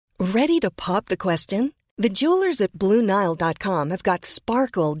Ready to pop the question? The jewelers at BlueNile.com have got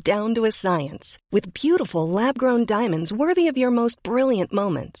sparkle down to a science with beautiful lab-grown diamonds worthy of your most brilliant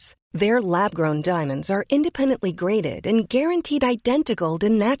moments. Their lab-grown diamonds are independently graded and guaranteed identical to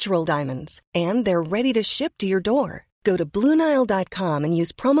natural diamonds, and they're ready to ship to your door. Go to BlueNile.com and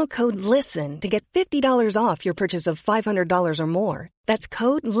use promo code LISTEN to get $50 off your purchase of $500 or more. That's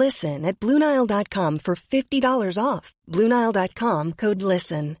code LISTEN at BlueNile.com for $50 off. BlueNile.com, code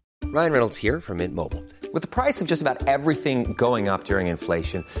LISTEN. Ryan Reynolds here from Mint Mobile. With the price of just about everything going up during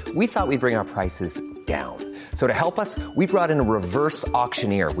inflation, we thought we'd bring our prices down. So to help us, we brought in a reverse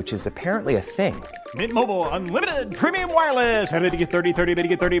auctioneer, which is apparently a thing. Mint Mobile Unlimited Premium Wireless. How to get 30, 30, bit to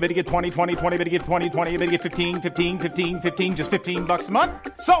get 30, bit to get 20, 20, 20, bit to get 20, 20, bit to get 15, 15, 15, 15, just $15 a month?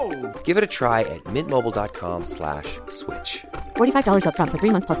 Sold! Give it a try at mintmobile.com/switch. $45 up front for 3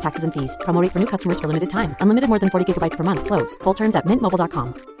 months plus taxes and fees. Promo rate for new customers for limited time. Unlimited more than 40 gigabytes per month. Slows full terms at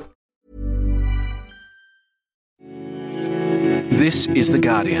mintmobile.com. This is The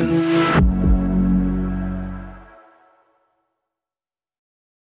Guardian.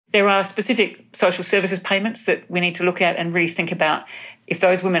 There are specific social services payments that we need to look at and really think about. If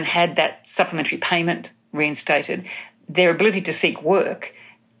those women had that supplementary payment reinstated, their ability to seek work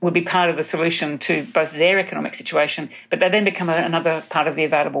would be part of the solution to both their economic situation, but they then become another part of the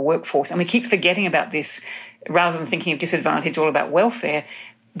available workforce. And we keep forgetting about this rather than thinking of disadvantage all about welfare.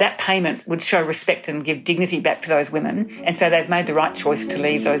 That payment would show respect and give dignity back to those women. And so they've made the right choice to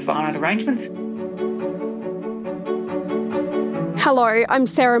leave those violent arrangements. Hello, I'm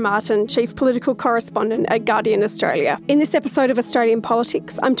Sarah Martin, Chief Political Correspondent at Guardian Australia. In this episode of Australian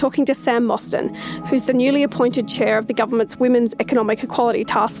Politics, I'm talking to Sam Mostyn, who's the newly appointed chair of the government's Women's Economic Equality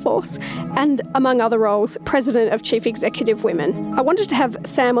Task Force and, among other roles, President of Chief Executive Women. I wanted to have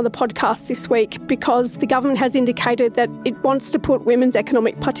Sam on the podcast this week because the government has indicated that it wants to put women's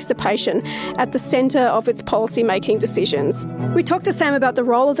economic participation at the centre of its policy-making decisions. We talked to Sam about the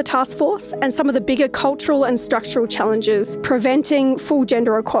role of the task force and some of the bigger cultural and structural challenges preventing full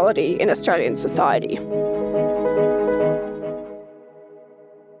gender equality in Australian society.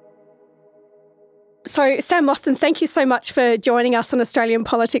 So, Sam Mostyn, thank you so much for joining us on Australian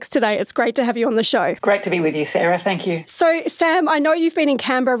Politics today. It's great to have you on the show. Great to be with you, Sarah. Thank you. So, Sam, I know you've been in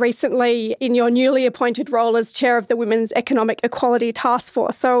Canberra recently in your newly appointed role as chair of the Women's Economic Equality Task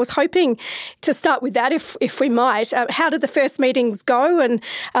Force. So I was hoping to start with that, if we might. How did the first meetings go and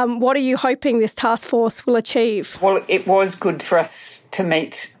what are you hoping this task force will achieve? Well, it was good for us to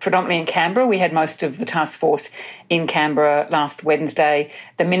meet predominantly in Canberra. We had most of the task force in Canberra last Wednesday.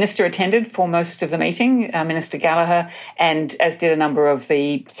 The Minister attended for most of the meeting, Minister Gallagher, and as did a number of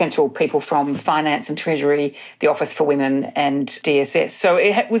the central people from Finance and Treasury, the Office for Women and DSS. So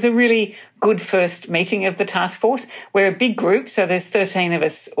it was a really good first meeting of the task force. We're a big group, so there's 13 of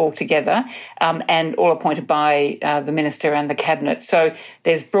us all together, and all appointed by the Minister and the Cabinet. So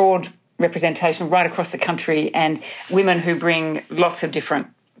there's broad representation right across the country and women who bring lots of different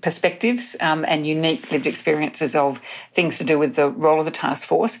perspectives and unique lived experiences of things to do with the role of the task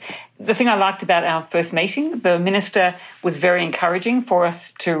force. The thing I liked about our first meeting, the Minister was very encouraging for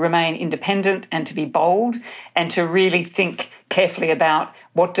us to remain independent and to be bold and to really think carefully about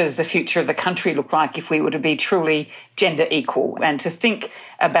what does the future of the country look like if we were to be truly gender equal, and to think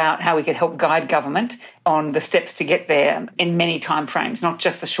about how we could help guide government on the steps to get there in many timeframes, not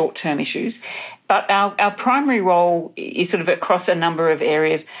just the short-term issues. But our primary role is sort of across a number of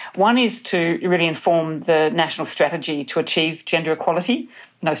areas. One is to really inform the national strategy to achieve gender equality,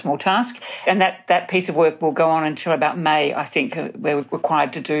 no small task. And that piece of work will go on until about May, I think, where we're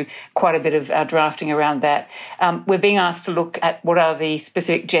required to do quite a bit of our drafting around that. We're being asked to look at what are the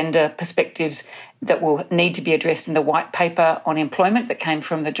specific gender perspectives that will need to be addressed in the white paper on employment that came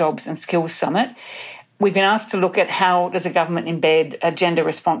from the Jobs and Skills Summit. We've been asked to look at how does a government embed a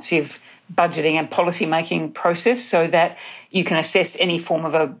gender-responsive budgeting and policy-making process so that you can assess any form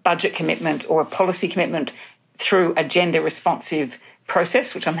of a budget commitment or a policy commitment through a gender-responsive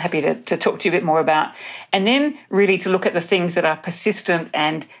process, which I'm happy to talk to you a bit more about. And then really to look at the things that are persistent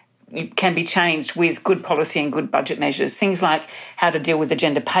and can be changed with good policy and good budget measures. Things like how to deal with the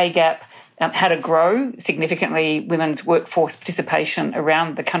gender pay gap, how to grow significantly women's workforce participation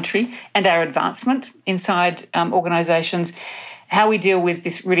around the country and our advancement inside organisations, how we deal with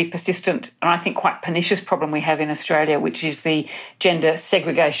this really persistent and I think quite pernicious problem we have in Australia, which is the gender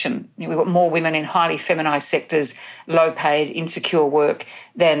segregation. We've got more women in highly feminised sectors, low-paid, insecure work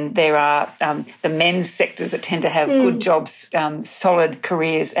than there are the men's sectors that tend to have good jobs, solid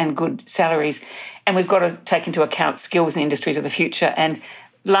careers and good salaries. And we've got to take into account skills and industries of the future and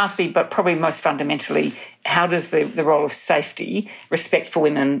lastly, but probably most fundamentally, how does the role of safety, respect for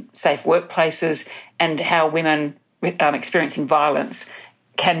women, safe workplaces, and how women experiencing violence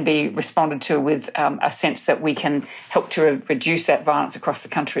can be responded to with a sense that we can help to reduce that violence across the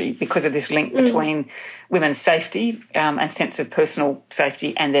country because of this link between women's safety and sense of personal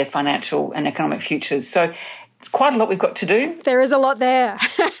safety and their financial and economic futures. So it's quite a lot we've got to do. There is a lot there.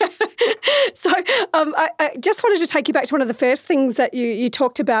 So I just wanted to take you back to one of the first things that you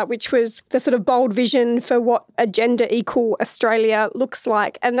talked about, which was the sort of bold vision for what a gender-equal Australia looks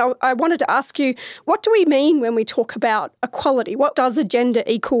like. And I wanted to ask you, what do we mean when we talk about equality? What does a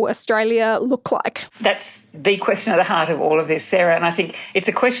gender-equal Australia look like? That's the question at the heart of all of this, Sarah. And I think it's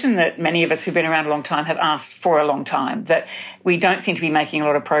a question that many of us who've been around a long time have asked for a long time, that we don't seem to be making a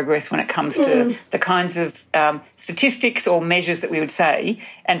lot of progress when it comes to the kinds of statistics or measures that we would say,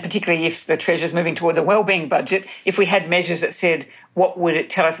 and particularly if the Treasurer's moving towards a wellbeing budget, if we had measures that said, what would it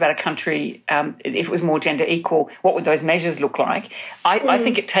tell us about a country if it was more gender equal? What would those measures look like? I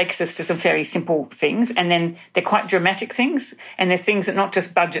think it takes us to some fairly simple things, and then they're quite dramatic things, and they're things that not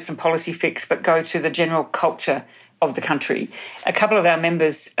just budgets and policy fix, but go to the general culture of the country. A couple of our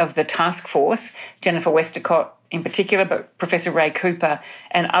members of the task force, Jennifer Westacott in particular, but Professor Ray Cooper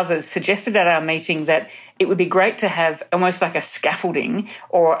and others, suggested at our meeting that it would be great to have almost like a scaffolding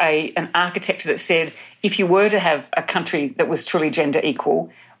or an architecture that said, if you were to have a country that was truly gender equal,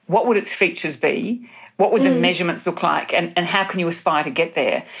 what would its features be? What would the measurements look like? And how can you aspire to get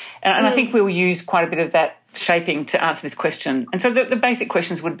there? And I think we'll use quite a bit of that shaping to answer this question. And so the basic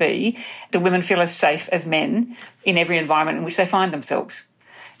questions would be, do women feel as safe as men in every environment in which they find themselves?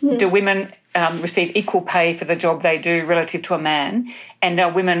 Do women receive equal pay for the job they do relative to a man? And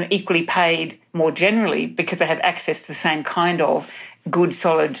are women equally paid more generally because they have access to the same kind of good,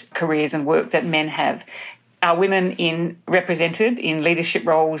 solid careers and work that men have? Are women represented in leadership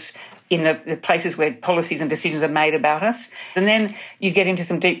roles in the places where policies and decisions are made about us? And then you get into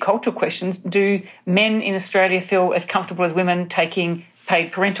some deep cultural questions. Do men in Australia feel as comfortable as women taking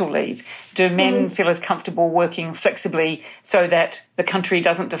paid parental leave? Do men feel as comfortable working flexibly so that the country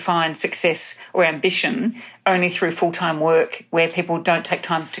doesn't define success or ambition only through full-time work where people don't take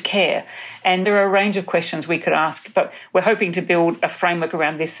time to care? And there are a range of questions we could ask, but we're hoping to build a framework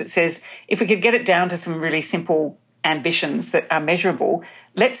around this that says if we could get it down to some really simple ambitions that are measurable,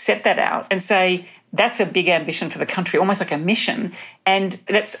 let's set that out and say that's a big ambition for the country, almost like a mission, and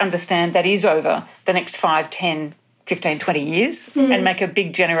let's understand that is over the next 5, 10, 15, 20 years and make a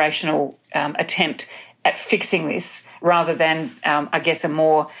big generational attempt at fixing this rather than, I guess,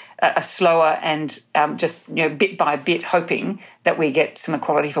 a slower and just bit by bit hoping that we get some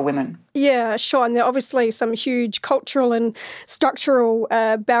equality for women. Yeah, sure. And there are obviously some huge cultural and structural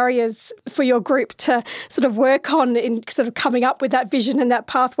barriers for your group to sort of work on in sort of coming up with that vision and that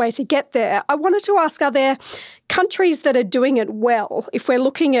pathway to get there. I wanted to ask, are there countries that are doing it well? If we're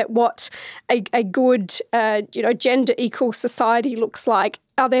looking at what a good, gender equal society looks like,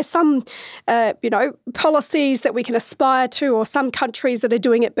 are there some, policies that we can aspire to, or some countries that are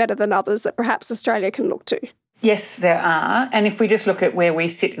doing it better than others that perhaps Australia can look to? Yes, there are. And if we just look at where we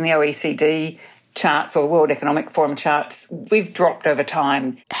sit in the OECD charts or World Economic Forum charts, we've dropped over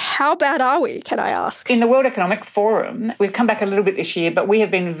time. How bad are we, can I ask? In the World Economic Forum, we've come back a little bit this year, but we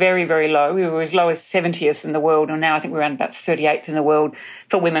have been very, very low. We were as low as 70th in the world, and now I think we're around about 38th in the world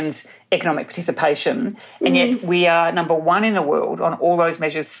for women's economic participation. And yet we are number one in the world on all those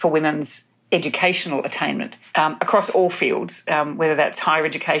measures for women's educational attainment across all fields, whether that's higher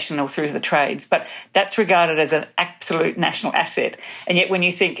education or through the trades. But that's regarded as an absolute national asset. And yet when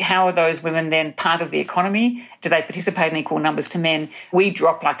you think, how are those women then part of the economy? Do they participate in equal numbers to men? We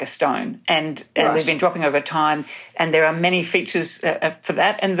drop like a stone. And we've been dropping over time. And there are many features for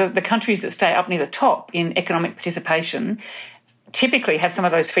that. And the countries that stay up near the top in economic participation typically have some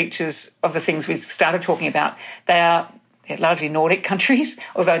of those features of the things we've started talking about. They're largely Nordic countries,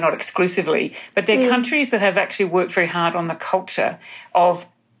 although not exclusively, but they're countries that have actually worked very hard on the culture of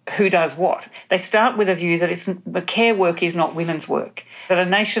who does what. They start with a view that care work is not women's work, that a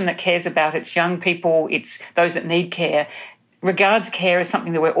nation that cares about its young people, its those that need care, regards care as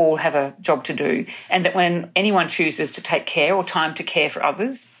something that we all have a job to do, and that when anyone chooses to take care or time to care for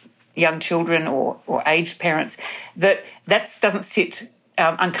others, young children or aged parents, that doesn't sit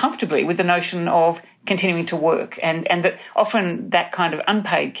uncomfortably with the notion of continuing to work, and that often that kind of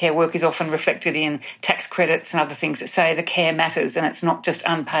unpaid care work is often reflected in tax credits and other things that say the care matters and it's not just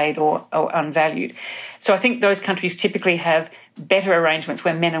unpaid or unvalued. So I think those countries typically have better arrangements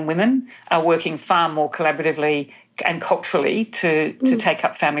where men and women are working far more collaboratively and culturally to take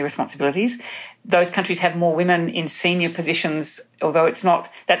up family responsibilities. those countries have more women in senior positions, although it's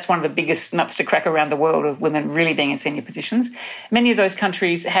not, that's one of the biggest nuts to crack around the world of women really being in senior positions. Many of those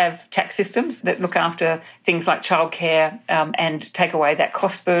countries have tax systems that look after things like childcare and take away that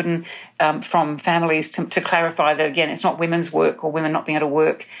cost burden from families to clarify that, again, it's not women's work or women not being able to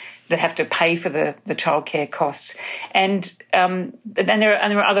work that have to pay for the childcare costs. And there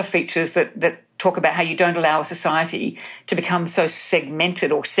are other features that talk about how you don't allow a society to become so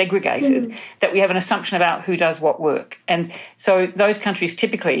segmented or segregated that we have an assumption about who does what work. And so those countries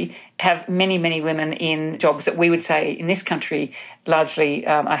typically have many, many women in jobs that we would say in this country largely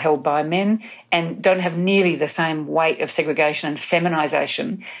are held by men and don't have nearly the same weight of segregation and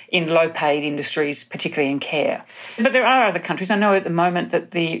feminisation in low-paid industries, particularly in care. But there are other countries. I know at the moment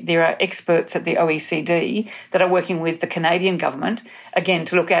that there are experts at the OECD that are working with the Canadian government, again,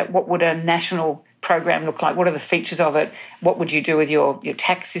 to look at what would a national program look like? What are the features of it? What would you do with your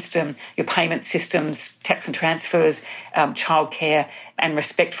tax system, your payment systems, tax and transfers, childcare and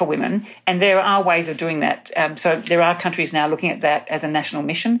respect for women? And there are ways of doing that. So there are countries now looking at that as a national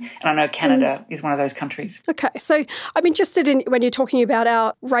mission, and I know Canada is one of those countries. Okay, so I'm interested in when you're talking about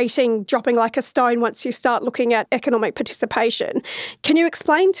our rating dropping like a stone once you start looking at economic participation. Can you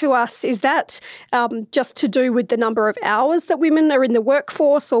explain to us, is that just to do with the number of hours that women are in the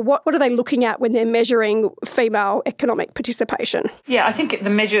workforce, or what are they looking at when they're measuring female economic participation? Yeah, I think the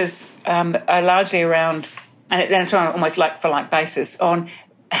measures are largely around, and it's on almost like-for-like basis, on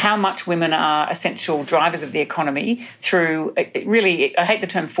how much women are essential drivers of the economy through, really, I hate the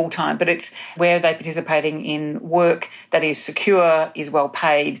term full-time, but it's where they're participating in work that is secure, is well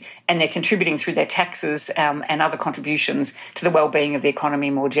paid, and they're contributing through their taxes and other contributions to the well-being of the economy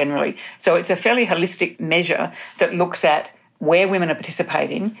more generally. So it's a fairly holistic measure that looks at where women are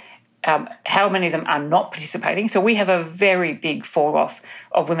participating, how many of them are not participating. So we have a very big fall-off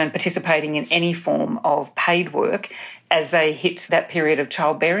of women participating in any form of paid work as they hit that period of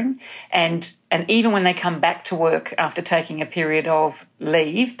childbearing. And even when they come back to work after taking a period of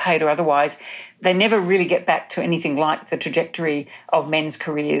leave, paid or otherwise, they never really get back to anything like the trajectory of men's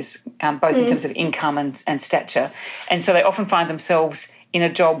careers, both in terms of income and stature. And so they often find themselves in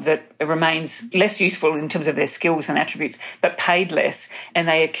a job that remains less useful in terms of their skills and attributes, but paid less, and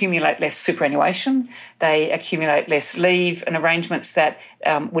they accumulate less superannuation, they accumulate less leave, and arrangements that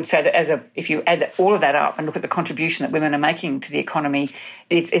would say that if you add all of that up and look at the contribution that women are making to the economy,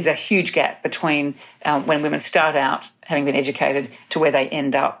 it's a huge gap between when women start out having been educated to where they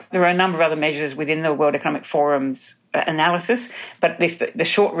end up. There are a number of other measures within the World Economic Forum's analysis, but the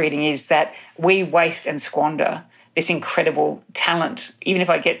short reading is that we waste and squander this incredible talent. Even if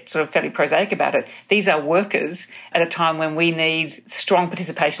I get sort of fairly prosaic about it, these are workers at a time when we need strong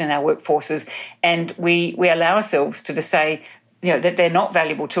participation in our workforces, and we allow ourselves to just say, that they're not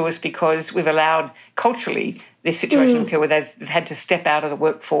valuable to us because we've allowed culturally this situation to occur where they've had to step out of the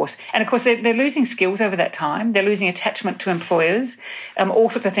workforce. And of course, they're losing skills over that time. They're losing attachment to employers. All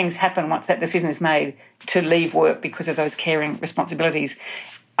sorts of things happen once that decision is made to leave work because of those caring responsibilities.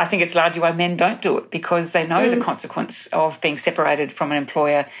 I think it's largely why men don't do it, because they know the consequence of being separated from an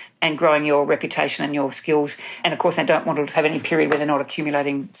employer and growing your reputation and your skills. And, of course, they don't want to have any period where they're not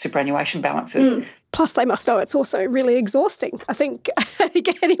accumulating superannuation balances. Plus, they must know it's also really exhausting. I think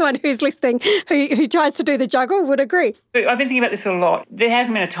anyone who's listening who tries to do the juggle would agree. I've been thinking about this a lot. There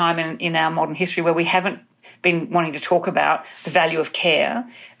hasn't been a time in our modern history where we haven't been wanting to talk about the value of care,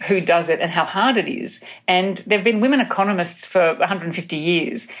 who does it and how hard it is. And there have been women economists for 150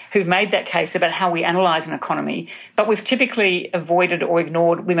 years who've made that case about how we analyse an economy, but we've typically avoided or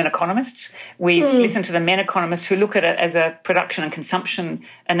ignored women economists. We've listened to the men economists who look at it as a production and consumption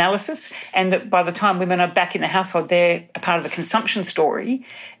analysis, and that by the time women are back in the household, they're a part of the consumption story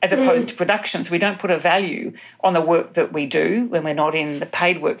as opposed to production. So we don't put a value on the work that we do when we're not in the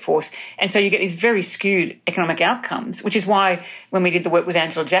paid workforce. And so you get these very skewed economic outcomes, which is why when we did the work with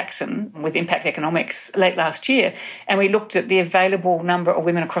Angela Jackson with Impact Economics late last year, and we looked at the available number of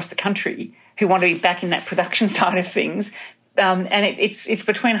women across the country who want to be back in that production side of things, and it's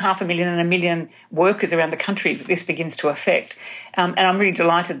between 500,000 and 1 million workers around the country that this begins to affect. And I'm really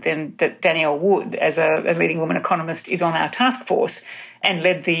delighted then that Danielle Wood, as a leading woman economist, is on our task force and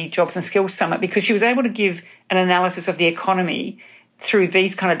led the Jobs and Skills Summit, because she was able to give an analysis of the economy through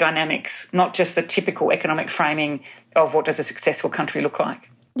these kind of dynamics, not just the typical economic framing of what does a successful country look like.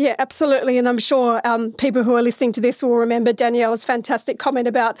 Yeah, absolutely. And I'm sure people who are listening to this will remember Danielle's fantastic comment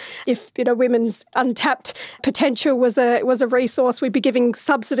about if, women's untapped potential was a resource, we'd be giving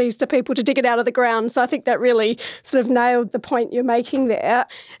subsidies to people to dig it out of the ground. So I think that really sort of nailed the point you're making there.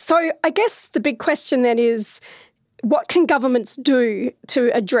 So I guess the big question then is, What can governments do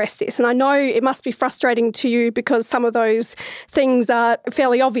to address this? And I know it must be frustrating to you because some of those things are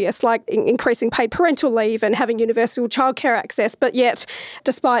fairly obvious, like increasing paid parental leave and having universal childcare access. But yet,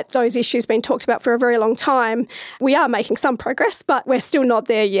 despite those issues being talked about for a very long time, we are making some progress, but we're still not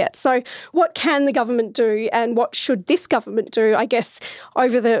there yet. So what can the government do, and what should this government do, I guess,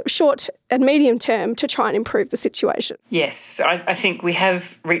 over the short and medium term to try and improve the situation? Yes, I think we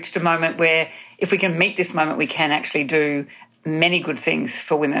have reached a moment where if we can meet this moment, we can actually do many good things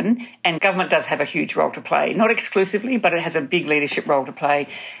for women, and government does have a huge role to play, not exclusively, but it has a big leadership role to play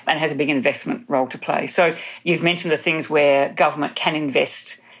and has a big investment role to play. So you've mentioned the things where government can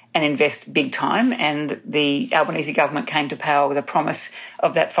invest and invest big time, and the Albanese government came to power with a promise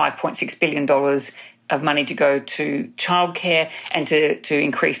of that $5.6 billion of money to go to childcare and to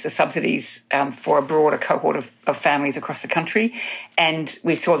increase the subsidies for a broader cohort of families across the country. And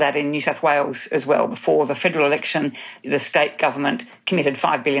we saw that in New South Wales as well. Before the federal election, the state government committed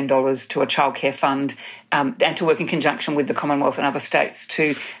 $5 billion to a childcare fund and to work in conjunction with the Commonwealth and other states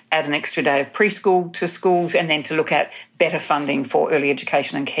to add an extra day of preschool to schools, and then to look at better funding for early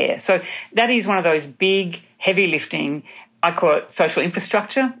education and care. So that is one of those big, heavy lifting, I call it social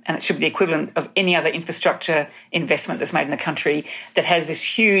infrastructure, and it should be the equivalent of any other infrastructure investment that's made in the country that has this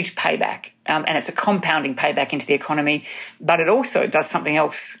huge payback, and it's a compounding payback into the economy, but it also does something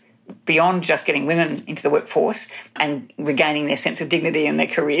else beyond just getting women into the workforce and regaining their sense of dignity in their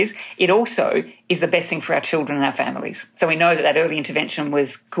careers. It also is the best thing for our children and our families. So we know that early intervention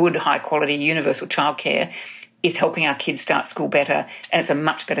with good, high-quality, universal childcare is helping our kids start school better, and it's a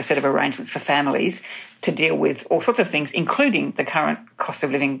much better set of arrangements for families to deal with all sorts of things, including the current cost of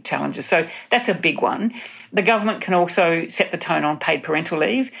living challenges. So that's a big one. The government can also set the tone on paid parental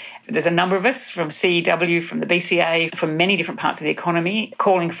leave. There's a number of us from CEW, from the BCA, from many different parts of the economy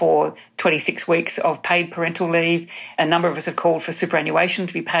calling for 26 weeks of paid parental leave. A number of us have called for superannuation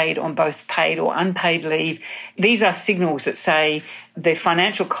to be paid on both paid or unpaid leave. These are signals that say the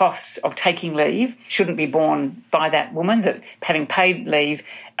financial costs of taking leave shouldn't be borne by that woman, that having paid leave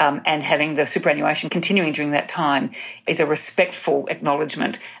and having the superannuation continuing during that time is a respectful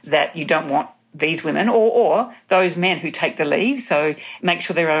acknowledgement that you don't want these women or those men who take the leave. So make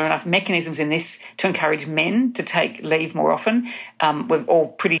sure there are enough mechanisms in this to encourage men to take leave more often. We're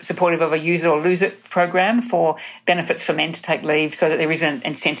all pretty supportive of a use it or lose it program for benefits for men to take leave, so that there is an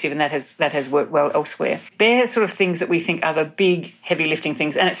incentive, and that has worked well elsewhere. They're sort of things that we think are the big, heavy lifting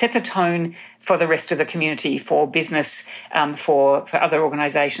things, and it sets a tone for the rest of the community, for business, for other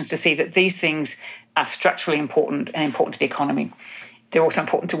organisations to see that these things are structurally important and important to the economy. They're also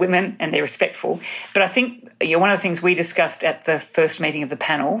important to women, and they're respectful. But I think one of the things we discussed at the first meeting of the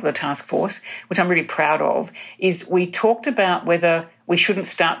panel, the task force, which I'm really proud of, is we talked about whether we shouldn't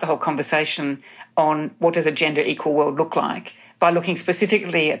start the whole conversation on what does a gender equal world look like by looking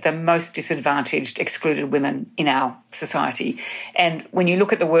specifically at the most disadvantaged, excluded women in our society. And when you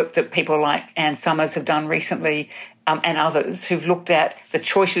look at the work that people like Anne Summers have done recently, and others who've looked at the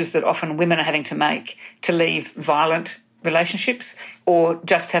choices that often women are having to make to leave violent relationships or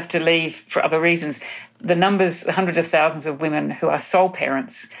just have to leave for other reasons, the numbers, the hundreds of thousands of women who are sole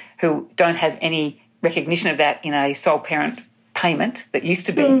parents who don't have any recognition of that in a sole parent payment that used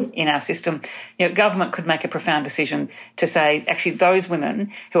to be in our system, government could make a profound decision to say, actually, those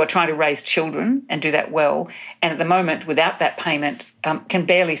women who are trying to raise children and do that well, and at the moment, without that payment, can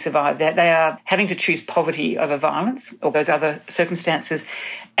barely survive that. They are having to choose poverty over violence or those other circumstances.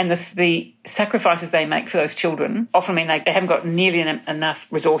 And the sacrifices they make for those children often mean they haven't got nearly enough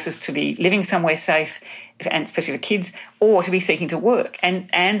resources to be living somewhere safe, and especially for kids, or to be seeking to work.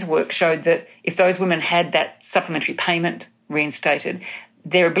 And Anne's work showed that if those women had that supplementary payment reinstated,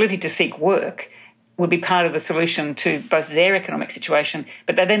 their ability to seek work would be part of the solution to both their economic situation,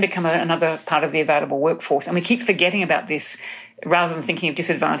 but they then become another part of the available workforce. And we keep forgetting about this rather than thinking of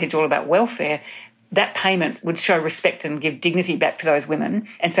disadvantage all about welfare. That payment would show respect and give dignity back to those women.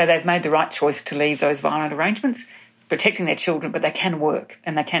 And so they've made the right choice to leave those violent arrangements, protecting their children, but they can work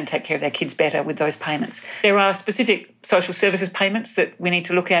and they can take care of their kids better with those payments. There are specific social services payments that we need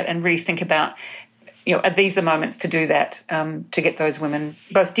to look at and really think about. Are these the moments to do that, to get those women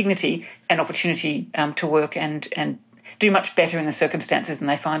both dignity and opportunity to work and do much better in the circumstances than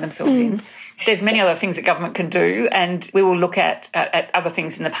they find themselves in? There's many other things that government can do, and we will look at other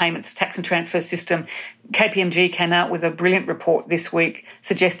things in the payments, tax and transfer system. KPMG came out with a brilliant report this week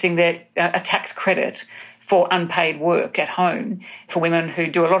suggesting that a tax credit for unpaid work at home for women who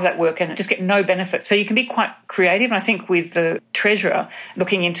do a lot of that work and just get no benefits. So you can be quite creative. And I think with the Treasurer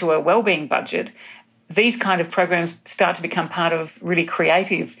looking into a wellbeing budget, these kind of programs start to become part of really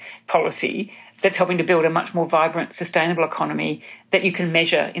creative policy that's helping to build a much more vibrant, sustainable economy that you can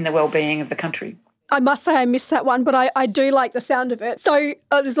measure in the well-being of the country. I must say I missed that one, but I do like the sound of it. So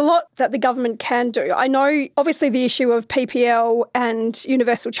there's a lot that the government can do. I know, obviously, the issue of PPL and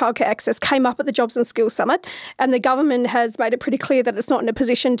universal childcare access came up at the Jobs and Skills Summit, and the government has made it pretty clear that it's not in a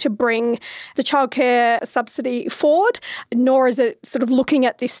position to bring the childcare subsidy forward, nor is it sort of looking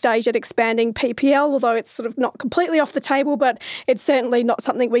at this stage at expanding PPL, although it's sort of not completely off the table, but it's certainly not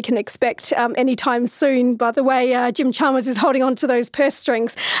something we can expect anytime soon, by the way Jim Chalmers is holding on to those purse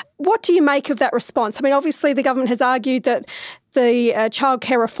strings. What do you make of that response? I mean, obviously the government has argued that the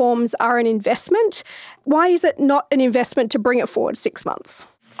childcare reforms are an investment. Why is it not an investment to bring it forward 6 months?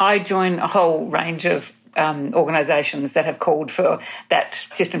 I join a whole range of organisations that have called for that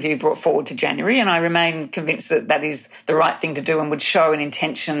system to be brought forward to January, and I remain convinced that that is the right thing to do and would show an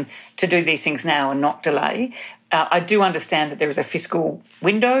intention to do these things now and not delay. I do understand that there is a fiscal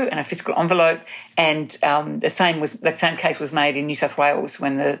window and a fiscal envelope, and that same case was made in New South Wales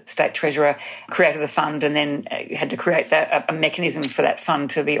when the State Treasurer created the fund and then had to create a mechanism for that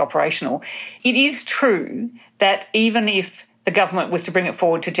fund to be operational. It is true that even if the government was to bring it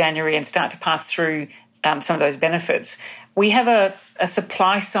forward to January and start to pass through some of those benefits, we have a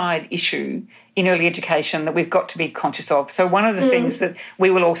supply-side issue in early education that we've got to be conscious of. So one of the things that we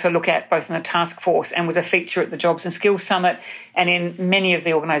will also look at both in the task force and was a feature at the Jobs and Skills Summit and in many of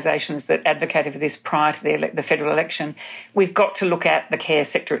the organisations that advocated for this prior to the federal election, we've got to look at the care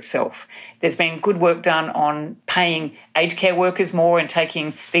sector itself. There's been good work done on paying aged care workers more and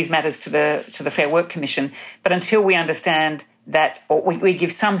taking these matters to the Fair Work Commission. But until we understand that, or we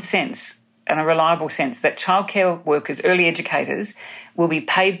give some sense and a reliable sense that childcare workers, early educators, will be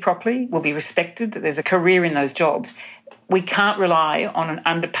paid properly, will be respected, that there's a career in those jobs. We can't rely on an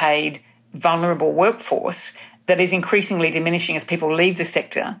underpaid, vulnerable workforce that is increasingly diminishing as people leave the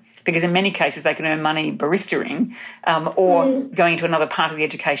sector, because in many cases they can earn money baristering or going into another part of the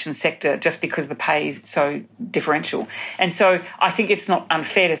education sector just because the pay is so differential. And so I think it's not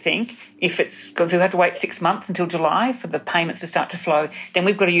unfair to think if we have to wait 6 months until July for the payments to start to flow, then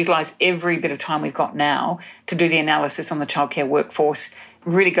we've got to utilise every bit of time we've got now to do the analysis on the childcare workforce,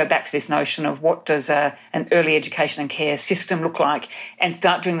 really go back to this notion of what does an early education and care system look like, and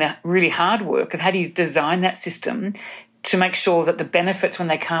start doing the really hard work of how do you design that system to make sure that the benefits when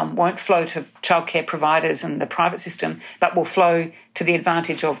they come won't flow to childcare providers and the private system, but will flow to the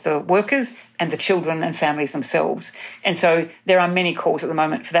advantage of the workers and the children and families themselves. And so there are many calls at the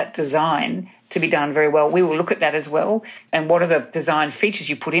moment for that design to be done very well. We will look at that as well. And what are the design features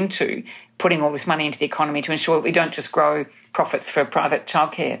you put into putting all this money into the economy to ensure that we don't just grow profits for private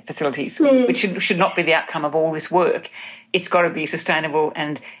childcare facilities, which should not be the outcome of all this work. It's got to be sustainable.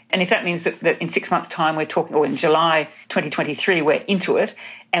 And if that means that in 6 months' time we're talking, or in July 2023 we're into it,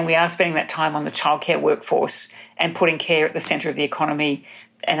 and we are spending that time on the childcare workforce and putting care at the centre of the economy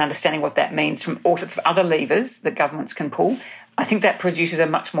and understanding what that means from all sorts of other levers that governments can pull, I think that produces a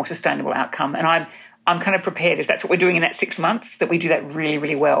much more sustainable outcome. And I'm kind of prepared, if that's what we're doing in that 6 months, that we do that really,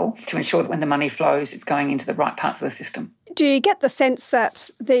 really well to ensure that when the money flows, it's going into the right parts of the system. Do you get the sense that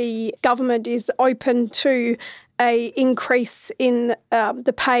the government is open to a increase in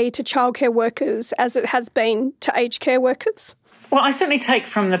the pay to childcare workers as it has been to aged care workers? Well, I certainly take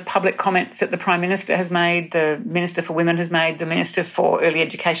from the public comments that the Prime Minister has made, the Minister for Women has made, the Minister for Early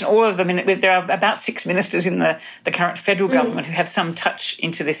Education, all of them. There are about 6 ministers in the current federal government who have some touch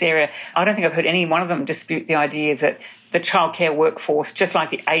into this area. I don't think I've heard any one of them dispute the idea that the childcare workforce, just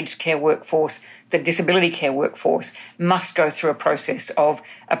like the aged care workforce, the disability care workforce, must go through a process of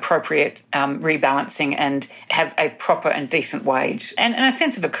appropriate rebalancing and have a proper and decent wage and a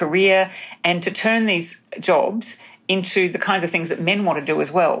sense of a career, and to turn these jobs into the kinds of things that men want to do as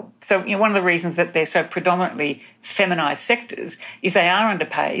well. So one of the reasons that they're so predominantly feminised sectors is they are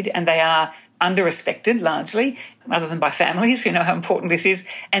underpaid and they are under-respected largely, other than by families who know how important this is,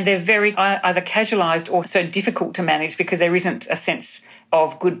 and they're very either casualised or so difficult to manage because there isn't a sense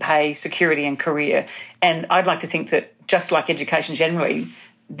of good pay, security and career. And I'd like to think that just like education generally,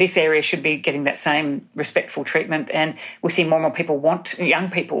 this area should be getting that same respectful treatment, and we see more and more people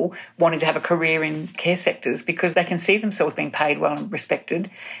young people wanting to have a career in care sectors because they can see themselves being paid well and respected.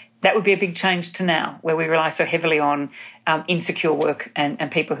 That would be a big change to now, where we rely so heavily on insecure work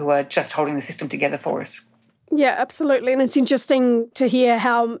and people who are just holding the system together for us. Yeah, absolutely. And it's interesting to hear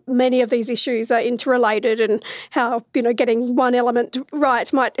how many of these issues are interrelated and how, getting one element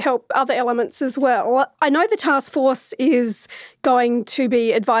right might help other elements as well. I know the task force is going to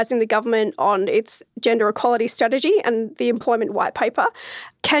be advising the government on its gender equality strategy and the employment white paper.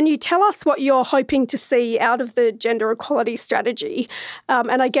 Can you tell us what you're hoping to see out of the gender equality strategy,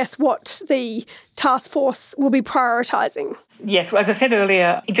 and I guess what the task force will be prioritising? Yes, well, as I said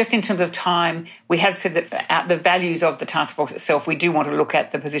earlier, just in terms of time, we have said that the values of the task force itself, we do want to look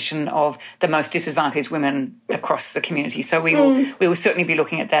at the position of the most disadvantaged women across the community. So we will certainly be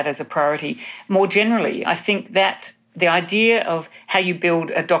looking at that as a priority. More generally, I think that the idea of how you build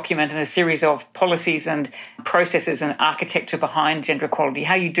a document and a series of policies and processes and architecture behind gender equality,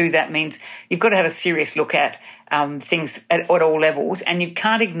 how you do that means you've got to have a serious look at things at all levels, and you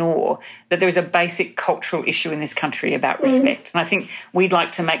can't ignore that there is a basic cultural issue in this country about respect. And I think we'd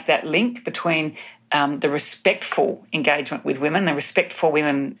like to make that link between the respectful engagement with women, the respect for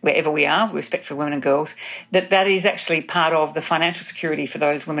women wherever we are, respect for women and girls, that is actually part of the financial security for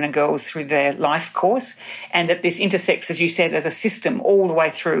those women and girls through their life course, and that this intersects, as you said, as a system all the way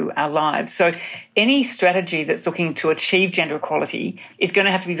through our lives. So any strategy that's looking to achieve gender equality is going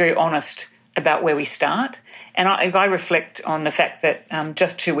to have to be very honest about where we start. And if I reflect on the fact that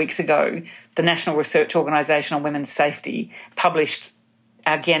just 2 weeks ago, the National Research Organisation on Women's Safety published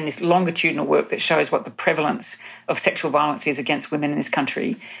again, this longitudinal work that shows what the prevalence of sexual violence is against women in this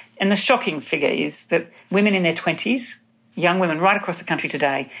country. And the shocking figure is that women in their 20s, young women right across the country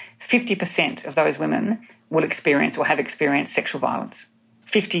today, 50% of those women will experience or have experienced sexual violence.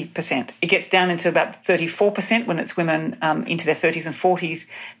 50%. It gets down into about 34% when it's women into their 30s and 40s.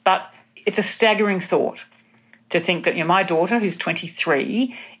 But it's a staggering thought to think that my daughter, who's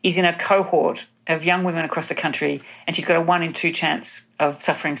 23, is in a cohort of young women across the country, and she's got a 1 in 2 chance of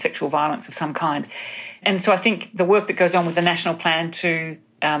suffering sexual violence of some kind. And so I think the work that goes on with the national plan to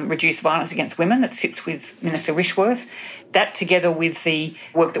reduce violence against women that sits with Minister Rishworth, that together with the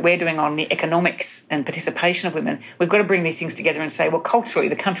work that we're doing on the economics and participation of women, we've got to bring these things together and say, well, culturally,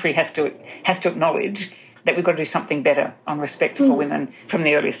 the country has to acknowledge that we've got to do something better on respect for women from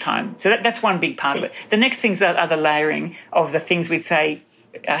the earliest time. So that's one big part of it. The next things are the layering of the things we'd say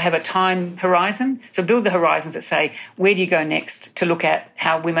have a time horizon. So build the horizons that say, where do you go next to look at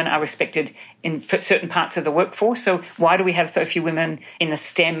how women are respected in certain parts of the workforce? So why do we have so few women in the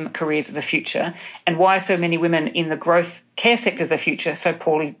STEM careers of the future? And why are so many women in the growth care sectors of the future so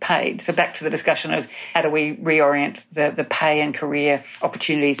poorly paid? So back to the discussion of how do we reorient the pay and career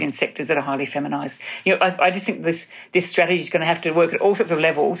opportunities in sectors that are highly feminised. I just think this strategy is going to have to work at all sorts of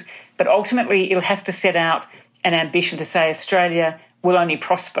levels, but ultimately it'll have to set out an ambition to say Australia will only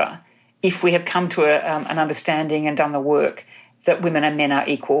prosper if we have come to an understanding and done the work that women and men are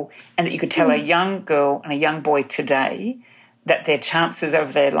equal, and that you could tell a young girl and a young boy today that their chances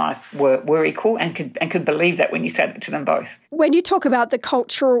over their life were equal, and could believe that when you said it to them both. When you talk about the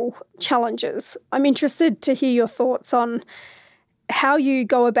cultural challenges, I'm interested to hear your thoughts on how you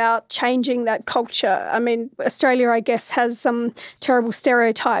go about changing that culture. I mean, Australia, I guess, has some terrible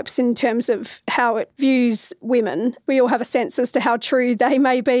stereotypes in terms of how it views women. We all have a sense as to how true they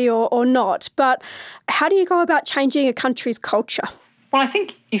may be or not. But how do you go about changing a country's culture? Well, I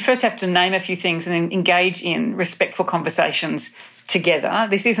think you first have to name a few things and then engage in respectful conversations together.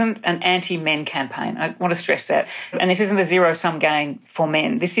 This isn't an anti-men campaign. I want to stress that. And this isn't a zero-sum game for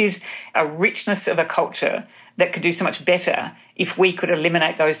men. This is a richness of a culture that could do so much better if we could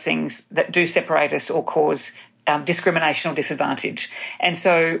eliminate those things that do separate us or cause discrimination or disadvantage. And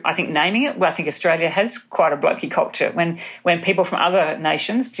so I think naming it, well, I think Australia has quite a blokey culture. When people from other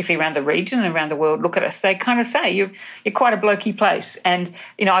nations, particularly around the region and around the world, look at us, they kind of say, you're quite a blokey place. And,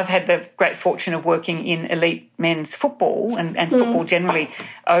 I've had the great fortune of working in elite men's football and football generally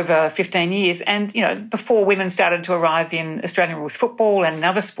over 15 years. And, before women started to arrive in Australian rules football and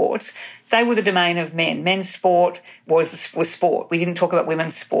other sports, they were the domain of men. Men's sport was sport. We didn't talk about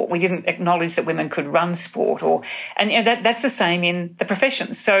women's sport. We didn't acknowledge that women could run sport. That's the same in the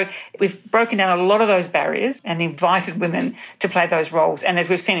professions. So we've broken down a lot of those barriers and invited women to play those roles. And as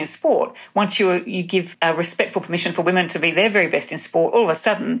we've seen in sport, once you give a respectful permission for women to be their very best in sport, all of a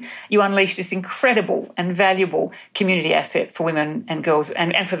sudden you unleash this incredible and valuable community asset for women and girls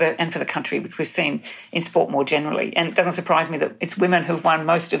and for the country, which we've seen in sport more generally. And it doesn't surprise me that it's women who've won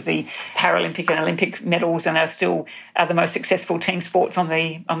most of the Paralympic and Olympic medals and are still the most successful team sports on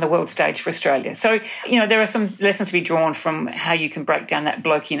the world stage for Australia. So, there are some lessons to be drawn from how you can break down that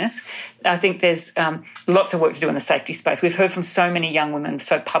blokiness. I think there's lots of work to do in the safety space. We've heard from so many young women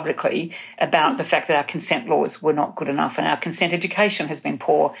so publicly about the fact that our consent laws were not good enough and our consent education has been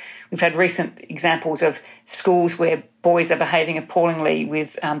poor. We've had recent examples of schools where boys are behaving appallingly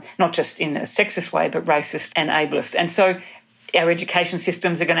with not just in a sexist way, but racist and ableist. And so Our education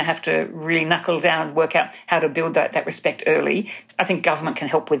systems are going to have to really knuckle down and work out how to build that respect early. I think government can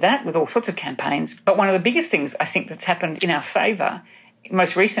help with that, with all sorts of campaigns. But one of the biggest things I think that's happened in our favour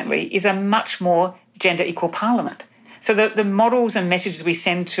most recently is a much more gender equal parliament. So the models and messages we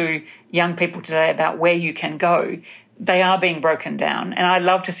send to young people today about where you can go, they are being broken down. And I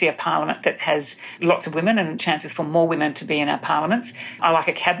love to see a parliament that has lots of women and chances for more women to be in our parliaments. I like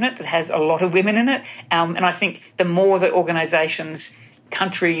a cabinet that has a lot of women in it. And I think the more that organisations,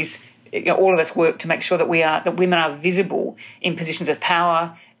 countries, all of us work to make sure that women are visible in positions of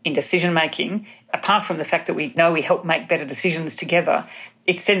power, in decision-making, apart from the fact that we know we help make better decisions together,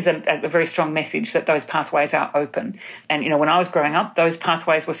 it sends a very strong message that those pathways are open. And, when I was growing up, those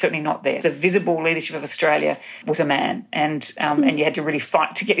pathways were certainly not there. The visible leadership of Australia was a man, and you had to really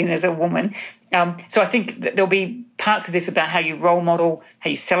fight to get in as a woman. So I think that there'll be parts of this about how you role model,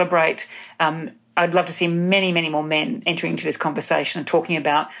 how you celebrate. I'd love to see many, many more men entering into this conversation and talking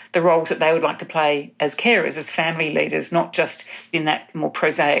about the roles that they would like to play as carers, as family leaders, not just in that more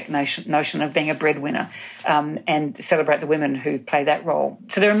prosaic notion of being a breadwinner, and celebrate the women who play that role.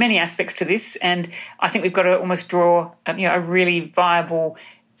 So there are many aspects to this, and I think we've got to almost draw a really viable,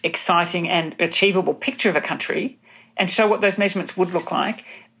 exciting and achievable picture of a country and show what those measurements would look like,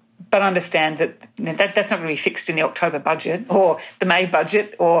 but understand that that's not going to be fixed in the October budget or the May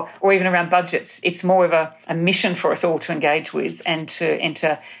budget or even around budgets. It's more of a mission for us all to engage with and to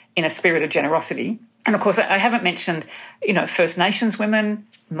enter in a spirit of generosity. And, of course, I haven't mentioned, First Nations women,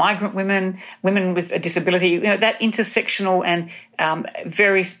 migrant women, women with a disability, that intersectional and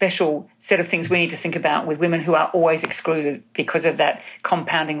very special set of things we need to think about with women who are always excluded because of that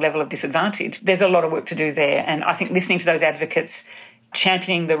compounding level of disadvantage. There's a lot of work to do there. And I think listening to those advocates,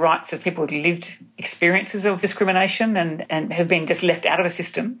 championing the rights of people with lived experiences of discrimination and have been just left out of a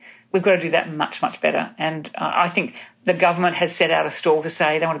system, we've got to do that much, much better. And I think the government has set out a stall to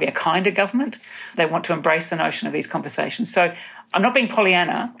say they want to be a kinder government. They want to embrace the notion of these conversations. So I'm not being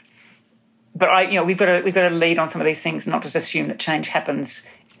Pollyanna, but we've got to lead on some of these things and not just assume that change happens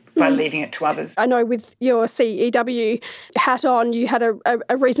by leaving it to others. I know with your CEW hat on, you had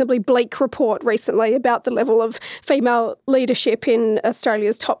a reasonably bleak report recently about the level of female leadership in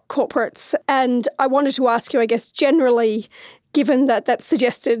Australia's top corporates. And I wanted to ask you, I guess, generally, given that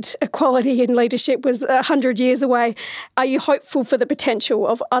suggested equality in leadership was 100 years away, are you hopeful for the potential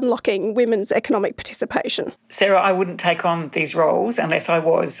of unlocking women's economic participation? Sarah, I wouldn't take on these roles unless I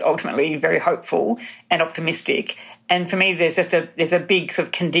was ultimately very hopeful and optimistic. And for me, there's a big sort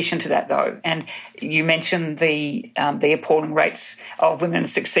of condition to that, though. And you mentioned the appalling rates of women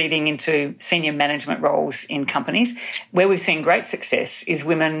succeeding into senior management roles in companies. Where we've seen great success is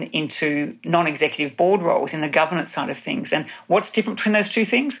women into non-executive board roles in the governance side of things. And what's different between those two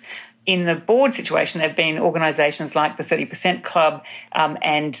things? In the board situation, there have been organisations like the 30% Club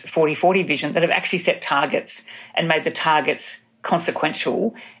and 40/40 Vision that have actually set targets and made the targets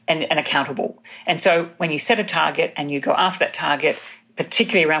consequential and accountable. And so when you set a target and you go after that target,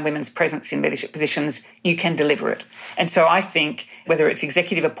 particularly around women's presence in leadership positions, you can deliver it. And so I think whether it's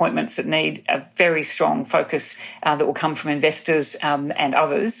executive appointments that need a very strong focus that will come from investors and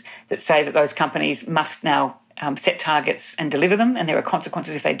others that say that those companies must now set targets and deliver them, and there are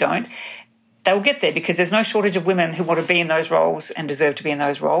consequences if they don't, they will get there because there's no shortage of women who want to be in those roles and deserve to be in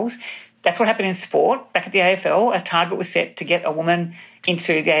those roles. That's what happened in sport. Back at the AFL, a target was set to get a woman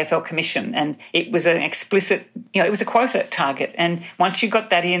into the AFL commission, and it was an explicit, it was a quota target. And once you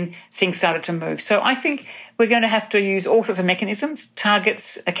got that in, things started to move. So I think we're going to have to use all sorts of mechanisms,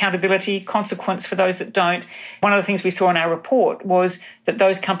 targets, accountability, consequence for those that don't. One of the things we saw in our report was that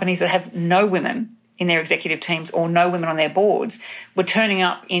those companies that have no women in their executive teams or no women on their boards were turning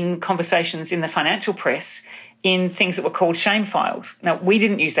up in conversations in the financial press in things that were called shame files. Now, we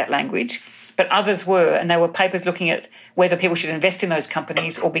didn't use that language, but others were, and there were papers looking at whether people should invest in those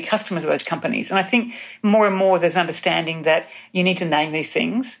companies or be customers of those companies. And I think more and more there's an understanding that you need to name these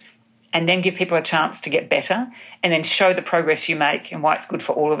things and then give people a chance to get better and then show the progress you make and why it's good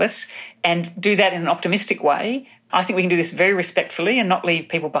for all of us and do that in an optimistic way. I think we can do this very respectfully and not leave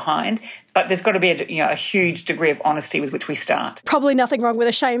people behind, but there's got to be a huge degree of honesty with which we start. Probably nothing wrong with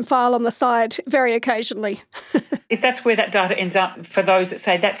a shame file on the side very occasionally. If that's where that data ends up for those that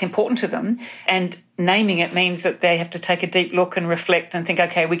say that's important to them, and naming it means that they have to take a deep look and reflect and think,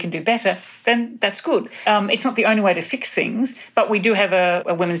 okay, we can do better, then that's good. It's not the only way to fix things, but we do have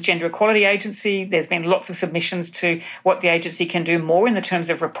a Women's Gender Equality Agency. There's been lots of submissions to what the agency can do more in the terms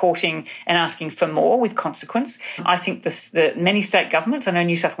of reporting and asking for more with consequence. I think the many state governments, I know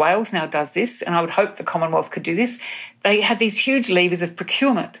New South Wales now does this, and I would hope the Commonwealth could do this. They have these huge levers of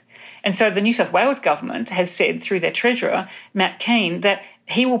procurement. And so the New South Wales government has said through their treasurer, Matt Keane, that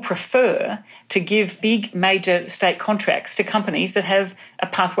he will prefer to give big major state contracts to companies that have a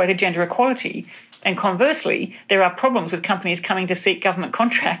pathway to gender equality. And conversely, there are problems with companies coming to seek government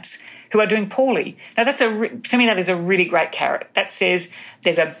contracts who are doing poorly. Now, to me, that is a really great carrot. That says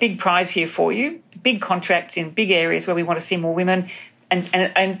there's a big prize here for you, big contracts in big areas where we want to see more women.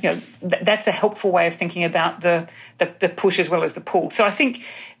 And you know, that's a helpful way of thinking about the push as well as the pull. So I think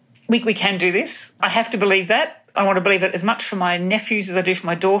we can do this. I have to believe that. I want to believe it as much for my nephews as I do for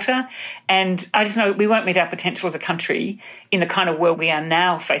my daughter. And I just know we won't meet our potential as a country in the kind of world we are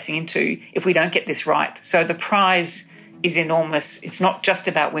now facing into if we don't get this right. So the prize is enormous. It's not just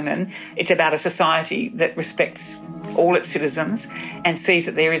about women. It's about a society that respects all its citizens and sees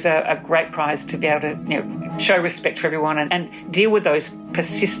that there is a great prize to be able to show respect for everyone and deal with those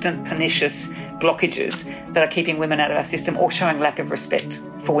persistent, pernicious blockages that are keeping women out of our system or showing lack of respect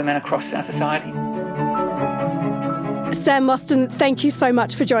for women across our society. Sam Mostyn, thank you so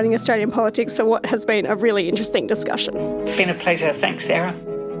much for joining Australian Politics for what has been a really interesting discussion. It's been a pleasure. Thanks, Sarah.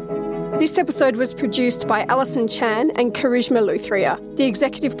 This episode was produced by Alison Chan and Karishma Luthria. The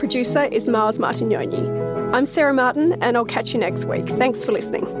executive producer is Miles Martignoni. I'm Sarah Martin, and I'll catch you next week. Thanks for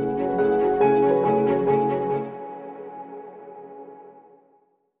listening.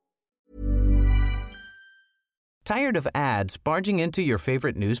 Tired of ads barging into your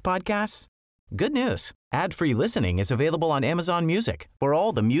favorite news podcasts? Good news. Ad-free listening is available on Amazon Music for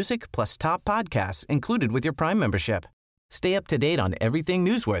all the music plus top podcasts included with your Prime membership. Stay up to date on everything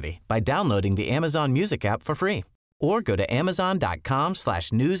newsworthy by downloading the Amazon Music app for free or go to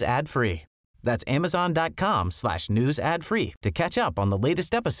amazon.com/news ad free. That's amazon.com/news ad free to catch up on the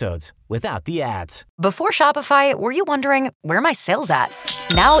latest episodes without the ads. Before Shopify, were you wondering, where are my sales at?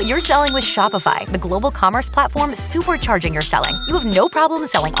 Now you're selling with Shopify, the global commerce platform supercharging your selling. You have no problem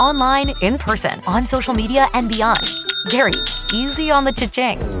selling online, in person, on social media, and beyond. Gary, easy on the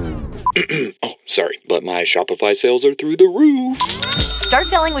cha-ching. Oh, sorry, but my Shopify sales are through the roof. Start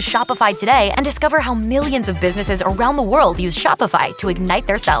selling with Shopify today and discover how millions of businesses around the world use Shopify to ignite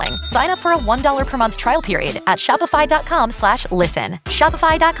their selling. Sign up for a $1 per month trial period at shopify.com/listen.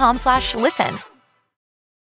 Shopify.com/listen.